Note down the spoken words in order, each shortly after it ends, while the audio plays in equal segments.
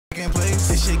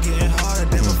This shit getting harder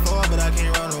than before, but I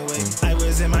can't run away. I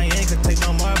was in my end, could take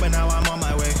no more, but now I'm on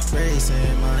my way.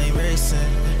 Racing, mind racing.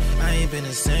 I ain't been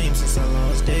the same since I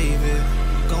lost David.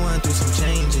 Going through some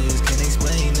changes, can't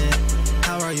explain it.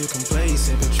 How are you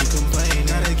complacent, but you complain?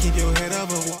 Gotta keep your head up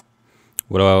and walk.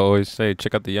 What do I always say?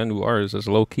 Check out the young new artist. That's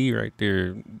low key right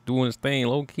there, doing his thing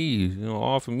low key. You know,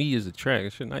 all for me is the track.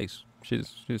 Shit nice.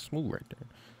 Shit's smooth right there.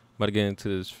 About to get into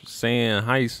this saying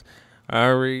heist. I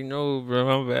already know,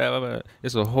 bro. My bad.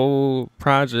 It's a whole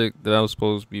project that I was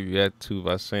supposed to be react to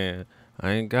by saying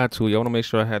I ain't got to. I want to make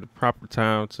sure I had the proper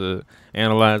time to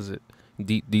analyze it,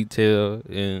 deep detail,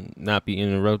 and not be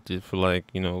interrupted for like,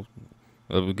 you know,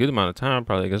 a good amount of time.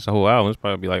 Probably, I guess the whole album. It's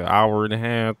probably be like an hour and a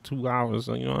half, 2 hours.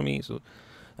 You know what I mean? So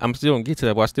I'm still gonna get to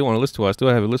that, but I still want to listen to it. I still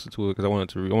haven't listened to it because I want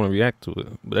to react to it.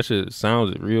 But that shit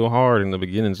sounded real hard in the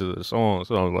beginnings of the song.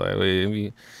 So I was like,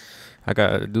 wait, I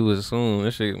gotta do it soon.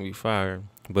 That shit gonna be fire.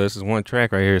 But this is one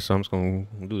track right here, so I'm just gonna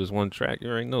do this one track. You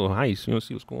already know, heist. You wanna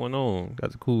see what's going on?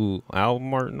 Got the cool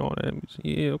album art and all that.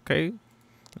 Yeah, okay.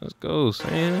 Let's go,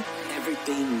 Sam.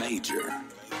 Everything major.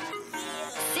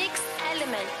 Sixth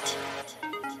element.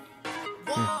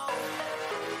 Whoa.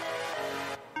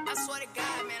 I swear to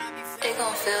God, man, I be They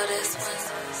gon' feel this one.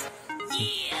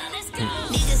 Yeah, let's go.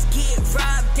 Niggas get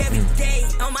robbed every day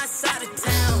on my side of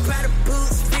town. Proud of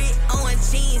boots, fit on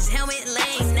jeans, helmet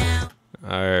lame now.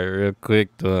 Alright, real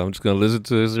quick though. I'm just gonna listen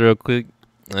to this real quick.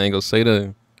 I ain't gonna say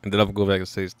that, and then I'm gonna go back and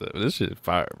say stuff. This shit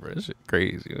fire, bro. This shit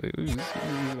crazy. I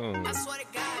swear to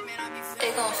God, man, I be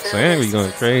They gon' feel Sam be this going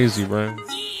one. crazy, bro. Yeah,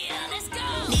 let's go.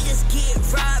 Niggas get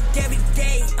robbed every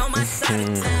day on my side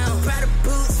of town. Proud of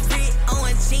boots, fit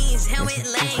on jeans, helmet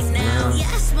lame now. Yeah,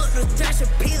 I smoke no Thrasher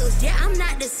pills. Yeah, I'm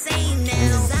not the same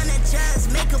now. Sana just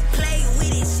make a play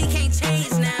with it. She can't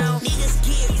change now. Niggas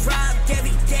get robbed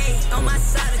every day on my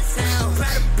side of town.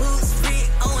 Proud of boots, fit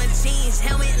on jeans,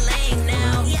 helmet lame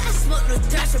now. Yeah, I smoke no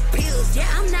Thrasher pills. Yeah,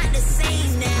 I'm not the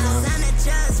same now. Sana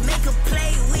just make a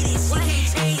play with it. She can't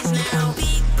change now.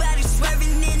 Big body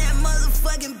swerving in that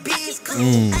motherfucking bitch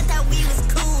cool. I thought we was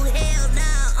cool. Hell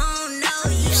nah, I don't know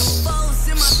you. Foes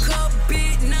in my cup,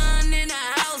 big none in the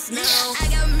house now. I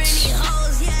got many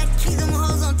hoes, yeah, I keep them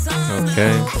hoes on time.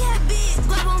 Okay. I got big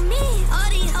guap on me. All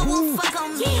these hoes won't fuck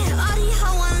on me. All these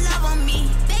hoes want love on me.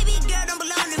 Baby girl don't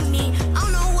belong to me. I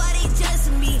don't know why they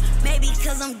judging me. Maybe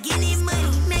cause I'm getting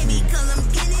money. Maybe cause I'm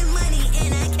getting money.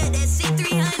 And I kept that shit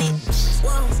 300.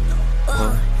 Whoa,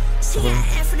 whoa. She got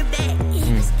half from the back.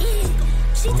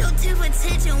 She throw tip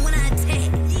attention when I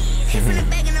attack. Hit from the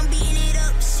back and I'm beating it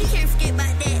up. She can't forget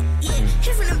about that. Yeah,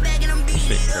 hit from the back and I'm beating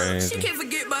it up. crazy. She can't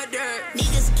forget about that.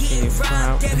 Niggas get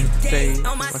robbed every day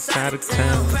on my side of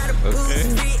town. Proud of boots,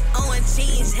 fit on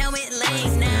jeans, helmet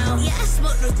lame now. Yeah, I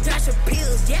smoke no Thrasher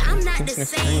pills. Yeah, I'm not the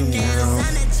same now.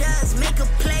 Sana just make a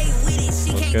play with it.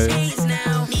 She can't change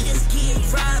now. Niggas get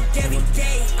robbed every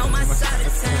day on my side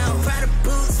of town. Proud of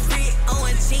boots, fit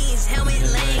on jeans, helmet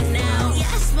lame now.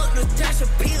 Yeah, I smoke no Thrasher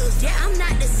pills. Yeah, I'm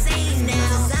not the same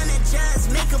now. Sana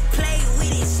just make a play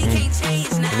with it. She can't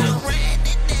change now. Ran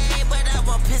today, but I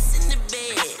was pissing the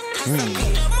bed.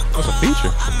 What's a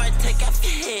feature? I might take off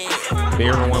your head.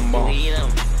 BEAR1BOSS.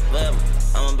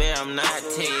 I'm a bear, I'm not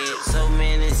Ted. So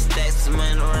many stacks of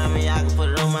money around me, I can put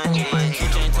it on my head.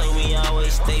 Teacher told me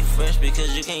always stay fresh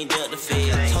because you can't duck the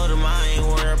fed. Told him I ain't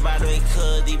worried about it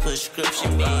cause he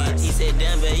prescription meds. He said,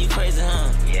 damn, bear, you crazy, huh?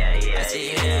 Yeah. I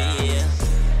said, hell yeah.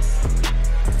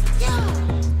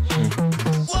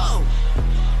 Whoa.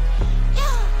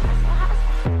 Whoa.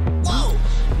 Whoa.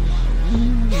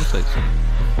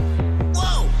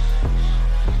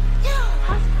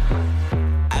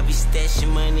 I be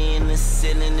stashing money in the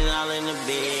ceiling and all in the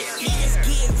bed. Niggas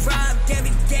get robbed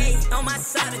every day on my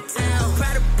side of town.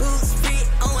 Proud of boots, fit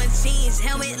on jeans,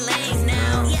 helmet lame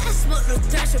now. Yeah, I smoke no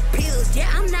Thrasher pills. Yeah,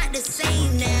 I'm not the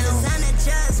same now. Sana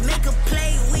just make a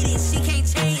play with it. She can't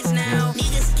change now.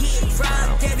 Niggas get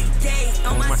robbed every day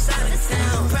on my side of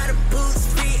town. Proud of boots,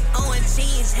 fit on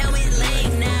jeans, helmet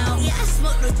lame now. Yeah, I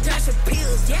smoke no Thrasher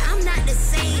pills. Yeah, I'm not the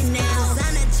same now.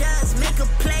 Sana just make a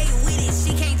play with it.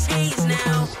 She can't change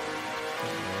now.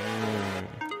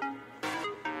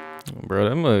 Bro,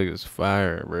 that mug is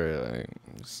fire, bro. Like,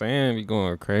 Sam be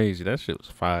going crazy. That shit was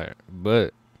fire.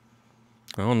 But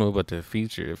I don't know about that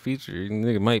feature. The feature,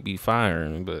 nigga might be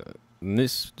firing, but in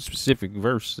this specific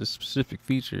verse, this specific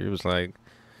feature, it was like,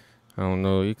 I don't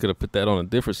know, you could have put that on a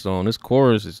different song. This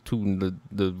chorus is too,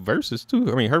 the verses too.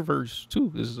 I mean, her verse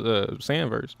too is Sam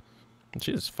verse.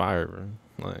 Shit is fire, bro.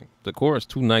 Like, the chorus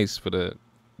too nice for the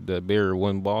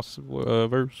BEAR1BOSS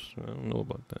verse. I don't know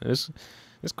about that. It's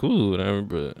cool, whatever,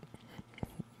 but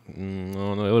I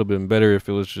don't know. It would have been better if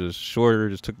it was just shorter.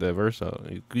 Just took that verse out.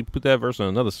 You put that verse on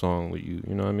another song with you.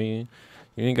 You know what I mean?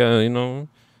 You ain't got,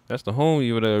 that's the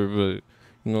homie or whatever. But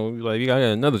like you got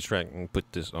another track and put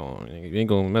this on. You ain't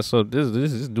gonna mess up. This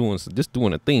is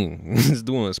doing a thing. It's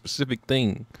doing a specific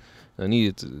thing. I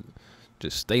needed to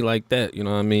just stay like that. You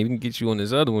know what I mean? We can get you on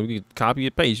this other one. We can copy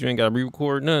and paste. You ain't got to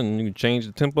re-record nothing. You can change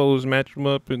the tempos, match them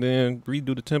up, and then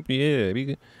redo the tempo. Yeah, we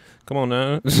can, come on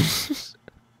now.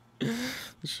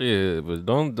 Shit, but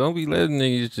don't be letting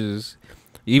niggas just,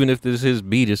 even if this is his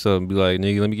beat or something, be like,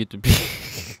 nigga, let me get the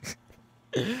beat.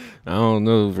 I don't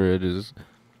know, bro.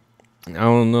 I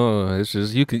don't know. It's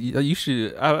just you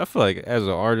should. I feel like as an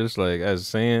artist, like as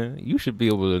saying, you should be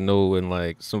able to know when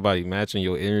like somebody matching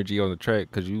your energy on the track,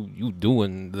 because you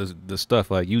doing the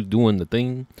stuff, like you doing the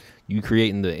thing, you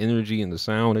creating the energy and the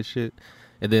sound and shit.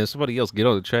 And then somebody else get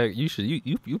on the track, you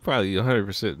probably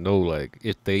 100% know like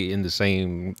if they in the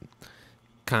same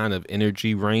kind of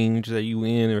energy range that you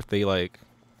in, or if they like,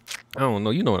 I don't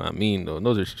know, you know what I mean though.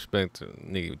 No disrespect to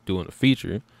nigga doing a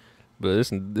feature, but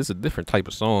it's a different type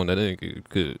of song that nigga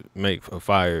could make a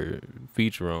fire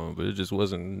feature on. But it just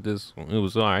wasn't this one. It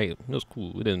was alright. It was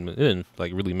cool. It didn't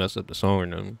like really mess up the song or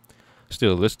nothing.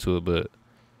 Still listen to it, but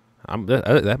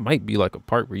that might be like a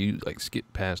part where you like skip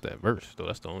past that verse though.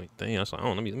 That's the only thing. I was like,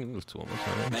 let me listen to it.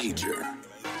 Major.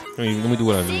 Let me do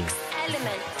what I do. Sixth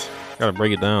element. Gotta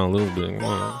break it down a little bit.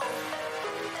 I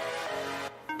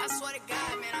swear to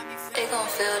God, man, I be They gon'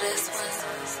 feel this one.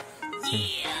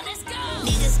 Yeah, let's go.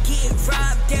 Niggas get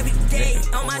robbed every day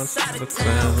on my side of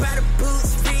town. Prada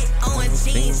boots, fit on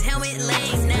jeans, helmet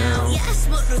lame now. Yeah, I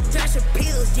smoke no Thrasher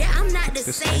pills. Yeah, I'm not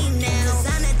the same now.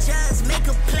 Designer just make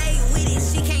a play with it.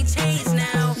 She can't change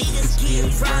now. Niggas get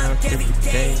robbed every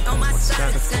day on my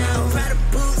side of town. Prada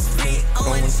boots, fit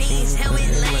on jeans,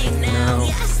 helmet lame now.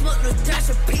 Yeah, I smoke no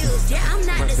Thrasher pills. Yeah, I'm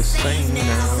not the same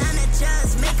now. Designer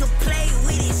just make a play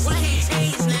with it. She can't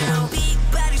change now. Big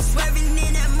body swerving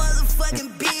in that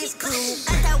motherfucking biz cool.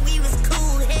 I thought we was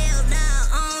cool. Hell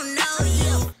nah, I don't know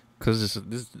you. Cause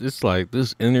it's like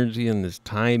this energy and this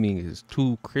timing is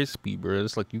too crispy, bro.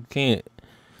 It's like you can't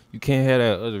have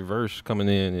that other verse coming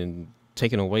in and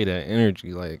taking away that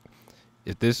energy. Like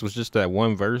if this was just that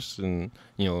one verse and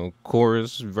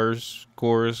chorus, verse,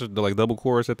 chorus, like double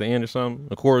chorus at the end or something,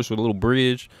 a chorus with a little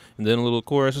bridge and then a little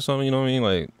chorus or something, you know what I mean?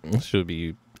 Like it should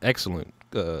be excellent,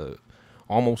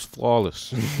 almost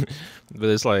flawless. But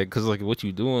it's like, cause like what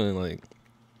you doing, like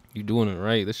you doing it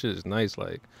right. This shit is nice,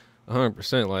 like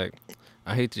 100%. Like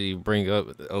I hate to bring up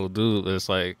old dude, but it's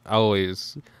like I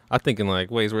think in like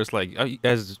ways where it's like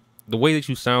as the way that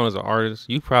you sound as an artist,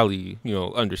 you probably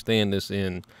understand this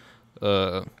in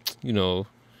like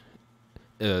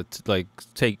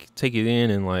take it in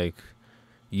and like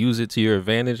use it to your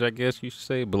advantage, I guess you should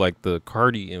say. But like the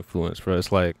Cardi influence, bro,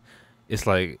 it's like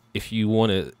if you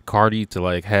wanted Cardi to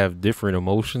like have different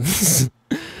emotions,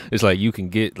 it's like you can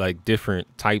get like different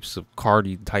types of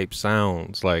Cardi type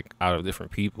sounds like out of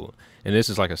different people. And this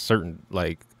is like a certain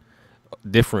like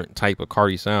different type of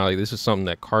Cardi sound. Like this is something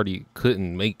that Cardi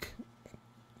couldn't make.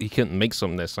 He couldn't make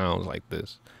something that sounds like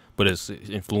this, but it's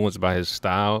influenced by his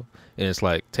style. And it's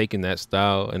like taking that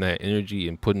style and that energy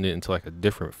and putting it into like a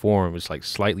different form. It's like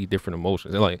slightly different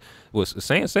emotions. And like was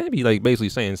saying be like basically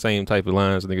saying same type of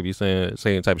lines. Nigga be saying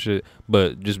same type of shit,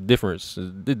 but just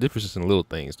differences in little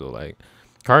things though. Like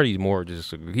Cardi's more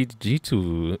just he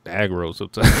too aggro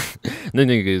sometimes. That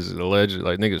nigga is a legend.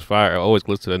 Like nigga's fire. I always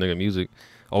listen to that nigga music.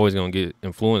 Always gonna get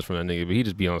influence from that nigga, but he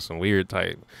just be on some weird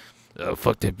type.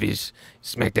 Fuck that bitch,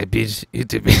 smack that bitch, hit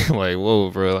that bitch. Like whoa,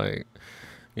 bro. Like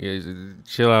yeah,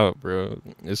 chill out, bro.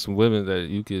 It's some women that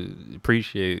you could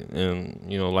appreciate and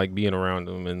like being around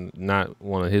them and not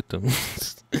want to hit them.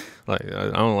 Like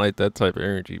I don't like that type of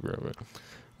energy, bro. But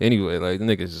anyway, like the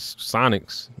niggas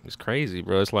Sonics is crazy,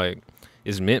 bro. It's like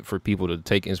it's meant for people to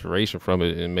take inspiration from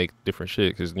it and make different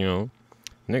shit. Cause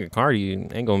nigga Cardi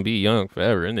ain't gonna be young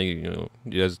forever. And nigga,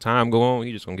 as time go on,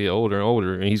 he's just gonna get older and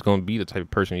older, and he's gonna be the type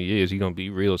of person he is. He's gonna be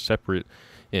real separate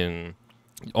and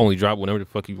only drop whenever the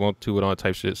fuck you want to and all that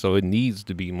type shit. So it needs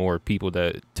to be more people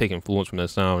that take influence from that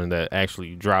sound and that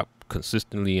actually drop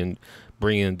consistently and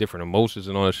bring in different emotions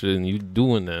and all that shit. And you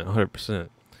doing that 100%.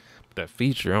 But that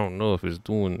feature, I don't know if it's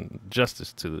doing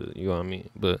justice to it. You know what I mean?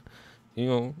 But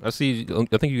I see.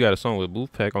 I think you got a song with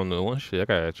Wolfpack on the one shit. I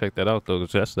gotta check that out though,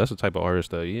 cause that's the type of artist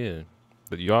that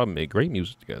but y'all make great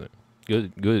music together.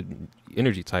 Good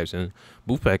energy types, and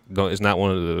Wolfpack is not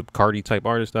one of the Cardi type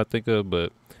artists I think of,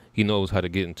 but he knows how to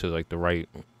get into like the right.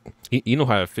 He know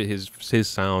how to fit his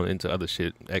sound into other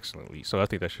shit excellently. So I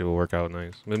think that shit will work out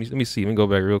nice. Let me see. Let me go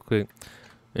back real quick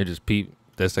and just peep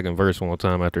that second verse one more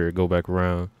time after it go back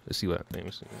around. Let's see what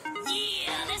happens.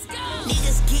 Yeah, let's go.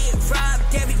 Niggas get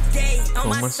robbed every day on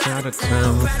my side of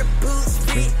town. Proud of boots,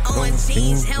 fit on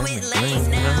jeans, helmet lame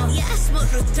now. Yeah, I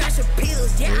smoke no Thrasher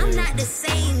pills. Yeah, I'm not the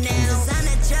same now.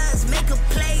 Designer just make a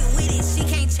play with it. She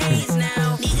can't change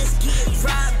now. Niggas get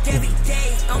robbed every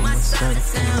day on my side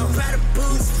of town. Proud of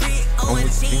boots, fit on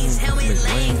jeans, helmet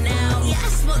lame now. Yeah, I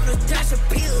smoke no Thrasher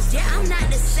pills. Yeah, I'm not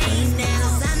the same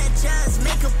now. Designer just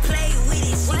make a play with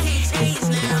it. She can't change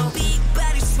now. Big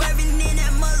body swerving in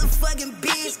that motherfucking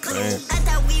bitch cool. I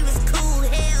thought we was cool.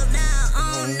 Hell nah,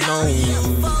 oh no. Yeah,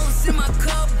 foes in my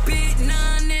cup, big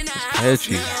none in the house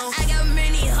now. I got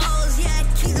many hoes, yeah, I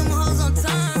keep them hoes on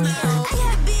time now. I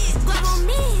got big guap on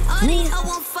me. All these hoes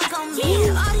won't fuck on me.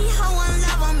 All these hoes won't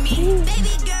love on me.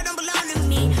 Baby girl don't belong to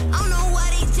me. I don't know why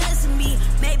they judging me.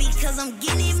 Maybe cause I'm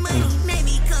getting money.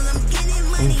 Maybe cause I'm getting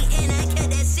money. And I kept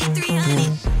that shit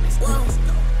 300. Whoa,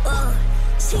 whoa.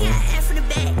 She got half in the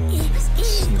back.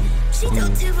 She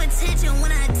don't tip attention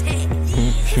when I attack.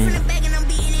 Hit from the back and I'm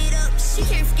beating it up. She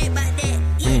can't forget about that.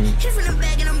 Hit from the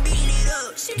back and I'm beating it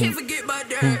up. She can't forget about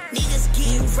that. Niggas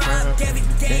get robbed every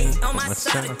day on my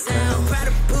side of town. Proud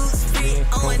of boots, fit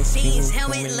on jeans,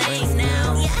 helmet lame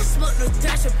now. Yeah, I smoke no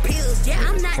Thrasher pills. Yeah,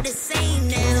 I'm not the same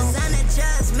now. Designer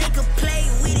just make a play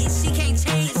with it. She can't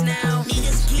change now.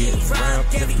 Niggas get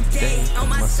robbed every day on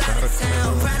my side of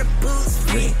town. Proud of boots,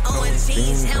 fit on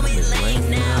jeans, helmet lame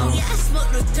now. Yeah, I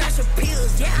smoke no Thrasher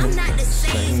pills. Yeah, I'm not the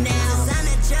same now.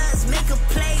 Designer just make a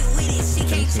play with it. She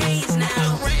can't change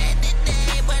now.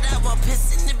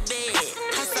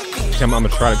 I'm gonna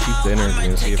try to keep the energy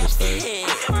and see if it stays.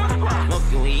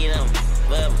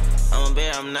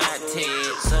 I'm not Ted.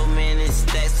 So many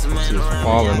stacks of money around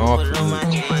falling off of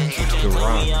the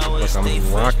rock. Like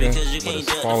I'm rocking, but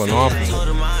it's falling off of it.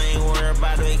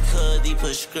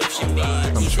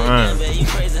 I'm trying.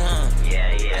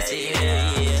 Yeah.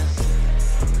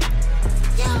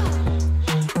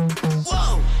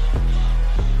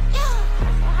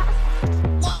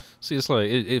 See, it's like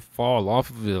it fall off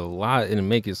of it a lot and it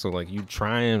make it so like you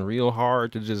trying real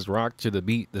hard to just rock to the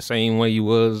beat the same way you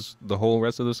was the whole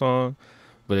rest of the song.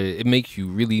 But it makes you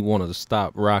really want to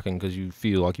stop rocking because you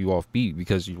feel like you off beat,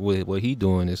 because what he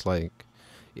doing is like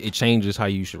it changes how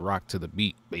you should rock to the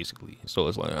beat basically. So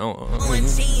it's like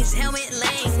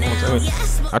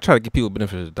I try to give people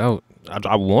benefit of the doubt.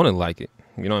 I want to like it.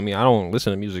 You know what I mean? I don't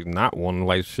listen to music not wanting to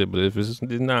like shit, but if it's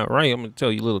not right, I'm gonna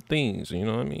tell you little things. You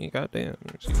know what I mean? Goddamn.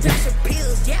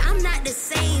 Yeah, I'm not the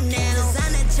same now.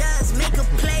 Designer just make a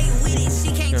play with it.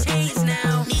 She can't change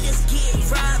now. Niggas get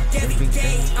robbed every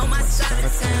day on my side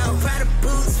of town. Proud of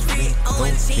boots, fit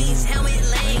on jeans, helmet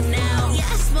lame now. Yeah,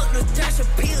 I smoke no Thrasher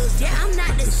pills. Yeah, I'm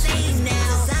not the same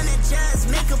now. Designer just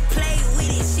make a play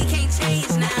with it. She can't change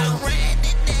now. Red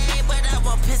today, but I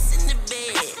want piss in the bed.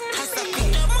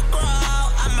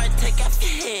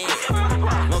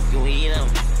 Smoking weed, I'm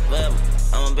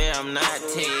a bear, I'm not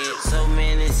Ted. So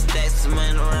many stacks of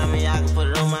money around me, I can put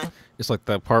it on my. It's like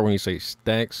that part when you say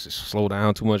stacks, slow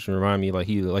down too much and remind me like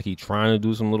he trying to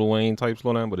do some Lil Wayne type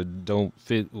slow down, but it don't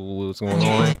fit what's going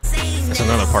on. That's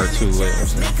another part too. Like,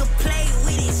 make a play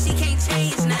with it. She can't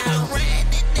change now.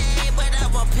 Red today, but I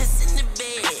want piss in the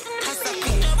bed.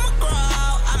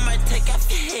 I might take off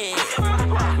your head.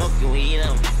 Smoking weed,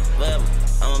 I'm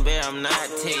a bear, I'm not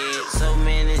Ted. So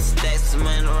many stacks of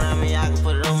money around me, I can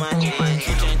put it on my head.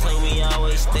 You can't tell me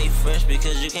always stay fresh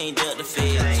because you can't duck the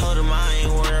fed. Told him I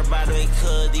ain't worried about it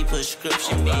because he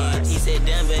prescription meds. He said,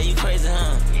 damn, babe, you crazy,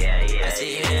 huh? Yeah. I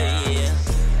said,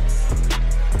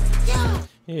 yeah.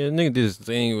 Yeah, nigga did his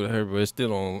thing with her, but it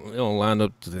don't line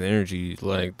up to the energy.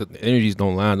 Like the energies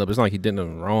don't line up. It's not like he did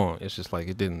nothing wrong. It's just like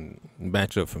it didn't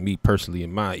match up for me personally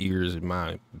in my ears, in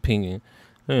my opinion.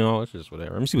 You know, it's just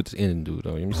whatever. Let me see what this ending do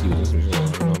though. Let me see what this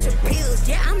is.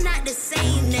 Yeah, I'm not the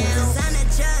same now. Designer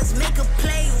just make a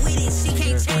play with it. She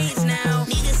can't change now.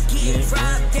 Niggas get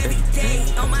robbed every day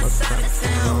on my side of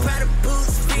town. Proud of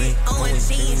boots, fit on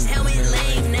jeans, helmet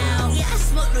lame now. Yeah, I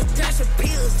smoke no Thrasher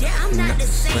pills. Yeah, I'm not the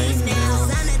same now.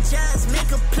 Designer just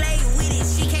make a play with it.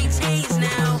 She can't change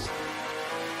now.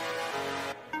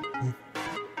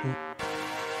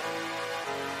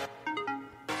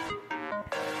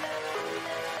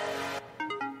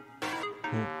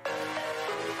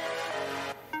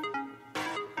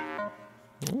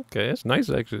 Okay, that's nice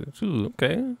action too.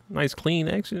 Okay, nice clean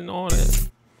action and all that.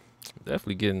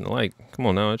 Definitely getting like, come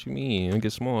on now, what you mean?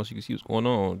 Get small so you can see what's going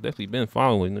on. Definitely been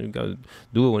following. You gotta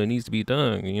do it when it needs to be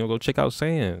done. You know, go check out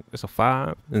Sand. It's a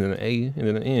 5 and then an A and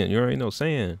then an N. You already know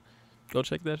Sand. Go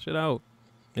check that shit out.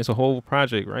 It's a whole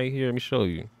project right here. Let me show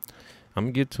you. I'm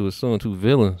gonna get to it soon. 2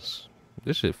 villains.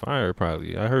 This shit fire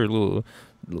probably. I heard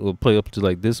little play up to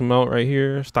like this amount right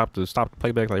here. Stop the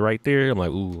playback like right there. I'm like,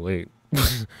 ooh, wait.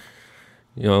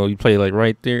 You know, you play like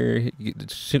right there.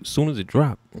 As soon as it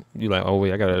drop, you're like, oh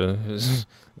wait, I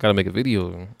gotta make a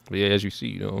video. But yeah, as you see,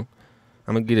 you know,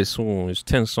 I'm gonna get it soon. It's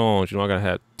 10 songs. You know, I gotta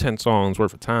have 10 songs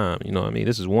worth of time. You know what I mean?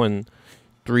 This is one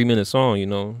 3-minute song. You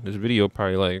know, this video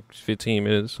probably like 15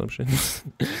 minutes, some shit.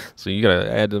 So you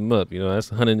gotta add them up. You know,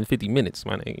 that's 150 minutes,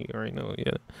 my nigga. You already know,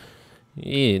 yeah.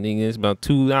 Yeah, nigga, it's about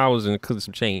 2 hours and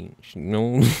some change, you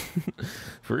know.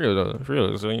 For real though, for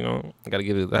real. So, you know, I gotta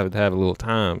have a little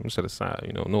time set aside,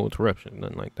 you know, no interruption,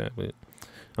 nothing like that. But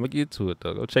I'm gonna get to it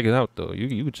though. Go check it out though.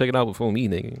 You can check it out before me,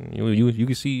 nigga. You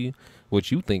can see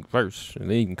what you think first, and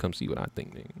then you can come see what I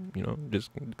think, nigga. You know,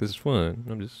 just because it's fun.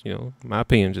 I'm just, you know, my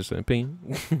opinion, just an opinion.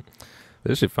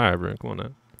 This shit fire, bro. Come on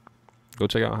now. Go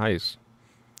check out Heist.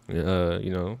 You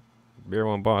know,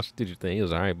 BEAR1BOSS did your thing. It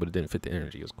was alright, but it didn't fit the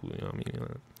energy. It was cool. You know what I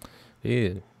mean?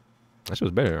 Yeah, that shit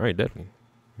was better. Alright, definitely.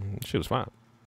 Shit was fire.